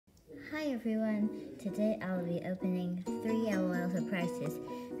Hi everyone! Today I'll be opening 3 L.O.L surprises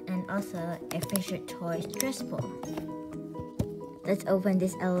and also a fidget toy stress ball. Let's open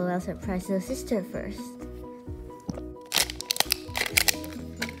this L.O.L surprise little sister first.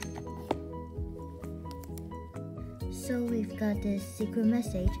 So we've got this secret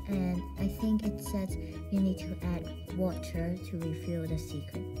message and I think it says you need to add water to reveal the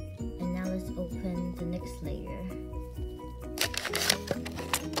secret. And now let's open the next layer.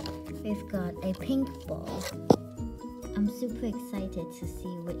 We've got a pink ball. I'm super excited to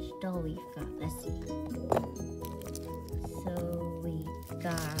see which doll we've got. Let's see. So we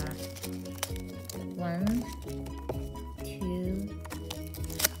got 1, 2,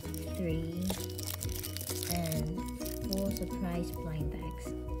 3, and 4 surprise blind bags.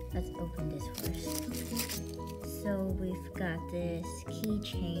 Let's open this first. So we've got this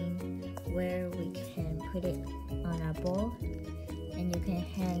keychain where we can put it on our ball. And you can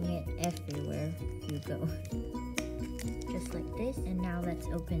hang it everywhere you go. Just like this. And now let's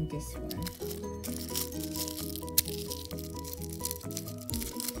open this one.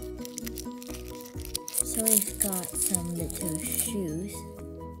 So we've got some little shoes.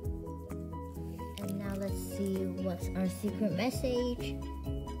 And now let's see what's our secret message.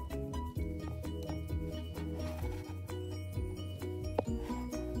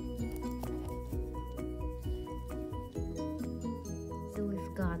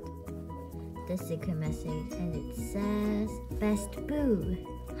 Got the secret message and it says best boo.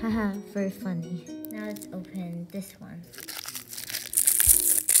 Haha, very funny. Now let's open this one.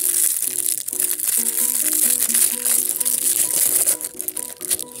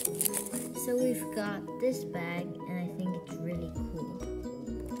 So we've got this bag and I think it's really cool.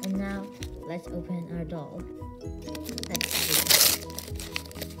 And now let's open our doll. Let's see.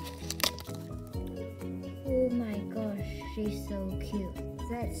 Oh my gosh, she's so cute.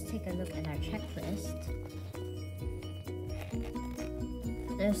 Let's take a look at our checklist.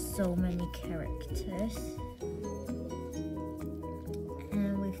 There's so many characters.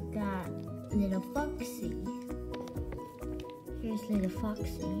 And we've got little Foxy. Here's little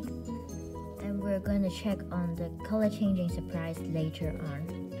Foxy. And we're going to check on the color changing surprise later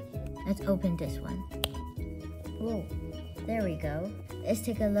on. Let's open this one. Whoa, there we go. Let's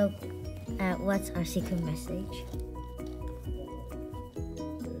take a look at what's our secret message.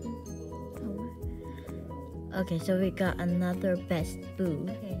 Okay, so we got another best boo.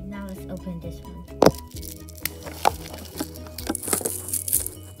 Okay, now let's open this one.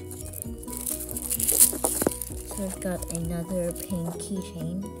 So we've got another pink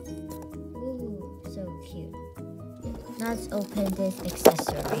keychain. Ooh, so cute. Now let's open this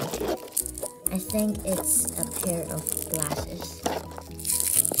accessory. I think it's a pair of glasses.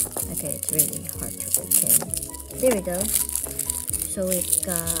 Okay, it's really hard to open. There we go. So we've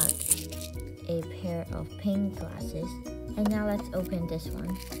got a pair of pink glasses. And now let's open this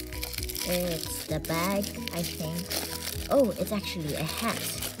one. It's the bag, I think. Oh, it's actually a hat.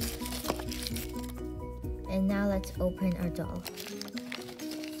 And now let's open our doll.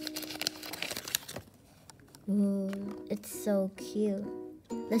 Ooh, it's so cute.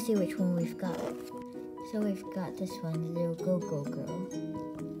 Let's see which one we've got. So we've got this one, little go-go girl.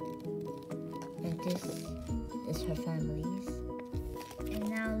 And this is her family's. And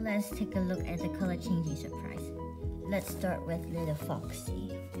now let's take a look at the color changing surprise. Let's start with little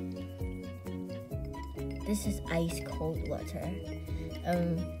Foxy. This is ice cold water.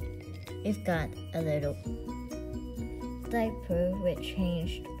 We've got a little diaper which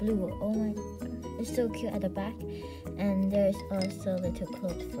changed blue. Oh my god, it's so cute at the back. And there's also a little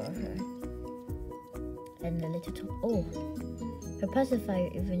clothes for her. And a little oh, her pacifier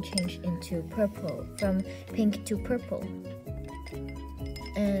even changed into purple, from pink to purple.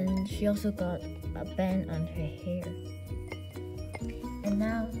 And she also got a band on her hair. And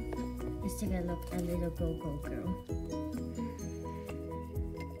now let's take a look at little go-go girl.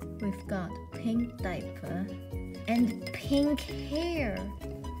 We've got pink diaper and pink hair.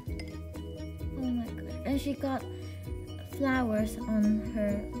 Oh my god. And she got flowers on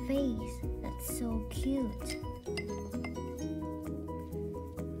her face. That's so cute.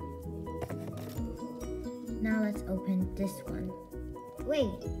 Now let's open this one. Wait,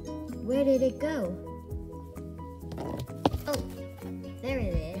 where did it go? Oh, there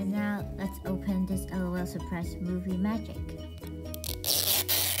it is. And now let's open this L.O.L surprise movie magic.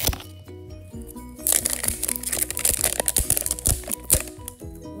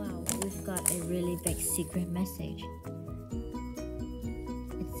 Wow, we've got a really big secret message.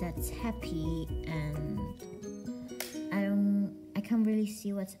 It says happy and I can't really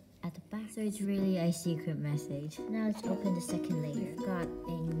see what's at the back. So it's really a secret message. Now let's open the second layer. We've got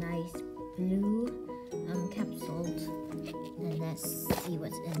a nice blue capsules. And let's see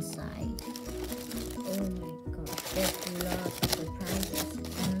what's inside. Oh my god, there's lots of surprises.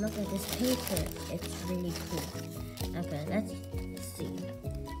 And look at this paper, it's really cool. Okay, let's see.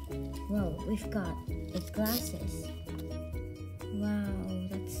 Whoa, we've got glasses. Wow,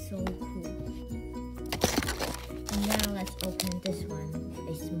 that's so cool. And now let's open this one,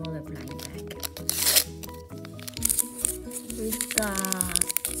 a smaller blind bag. We've got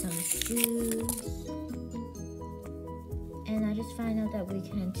some shoes. And I just found out that we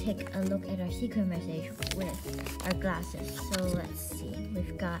can take a look at our secret message with our glasses. So let's see.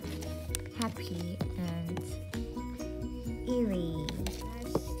 We've got happy and eerie.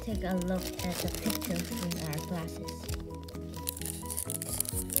 Let's take a look at the picture in our glasses.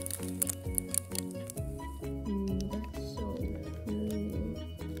 Ooh, that's so cool.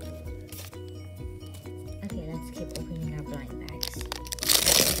 Okay, let's keep opening our blind bags.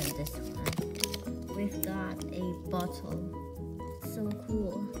 Let's open this one. We've got a bottle. So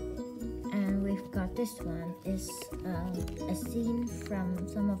cool. And we've got this one. Is a scene from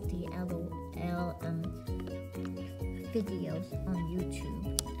some of the L.O.L videos on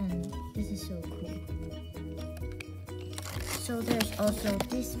YouTube, and this is so cool. So there's also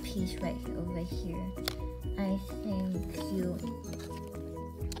this piece right over here. I think you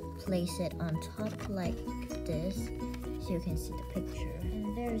place it on top like this so you can see the picture.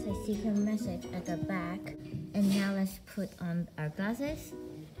 And there's a secret message at the back. And now let's put on our glasses.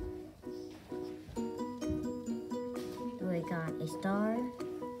 We got a star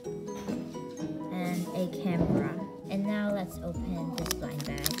and a camera. And now let's open this blind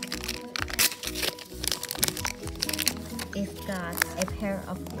bag. We've got a pair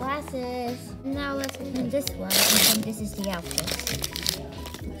of glasses. Now let's open this one. I think this is the outfit.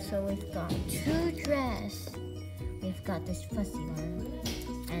 So we've got two dresses. We've got this fuzzy one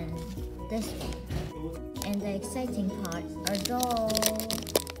and this one. And the exciting part, our doll.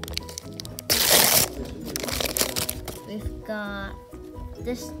 We've got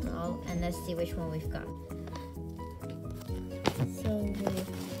this doll, and let's see which one we've got. So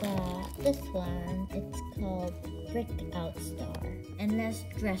we've got this one. It's called Breakout Star. And let's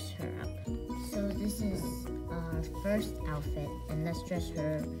dress her up. So this is our first outfit, and let's dress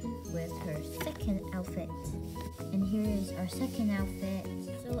her with her second outfit. And here is our second outfit.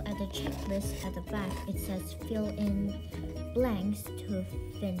 So at the checklist at the back, it says fill in blanks to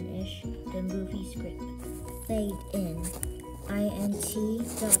finish the movie script. Fade in.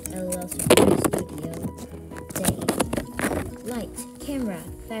 int.L.O.L Studio. Day. Light, camera,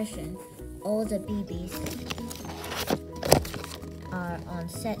 fashion. All the BBs are on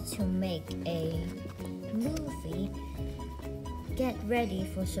set to make a movie. Get ready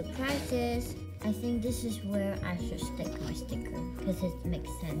for surprises. I think this is where I should stick my sticker because it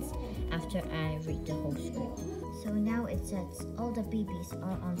makes sense after I read the whole script. So now it says all the BBs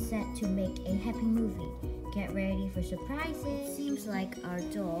are on set to make a happy movie. Get ready for surprises. It seems like our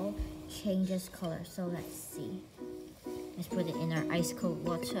doll changes color, so let's see. Let's put it in our ice cold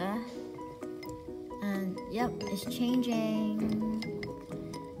water. And yep, it's changing.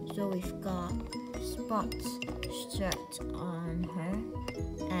 So we've got spots shirt on her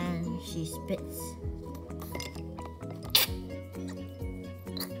and she spits.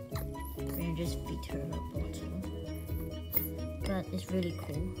 We're gonna just feed her a bottle. But it's really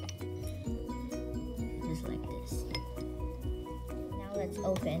cool. Just like this. Now let's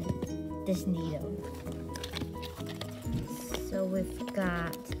open this needle. So we've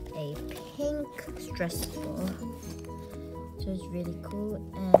got a pink stress ball. So it's really cool,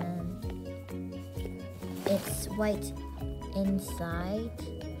 and it's white inside.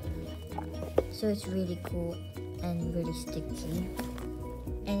 So it's really cool and really sticky.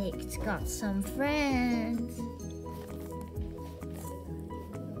 And it's got some friends.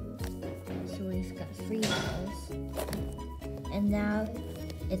 So we've got 3 balls. And now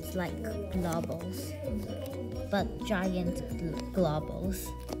it's like globals, but giant globals.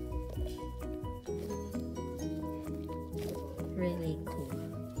 Really cool.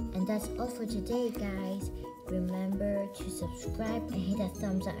 And that's all for today, guys. Remember to subscribe and hit that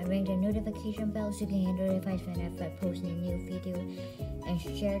thumbs up and ring the notification bell so you can get notified whenever I post a new video, and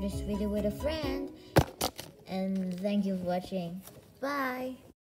share this video with a friend. And thank you for watching. Bye.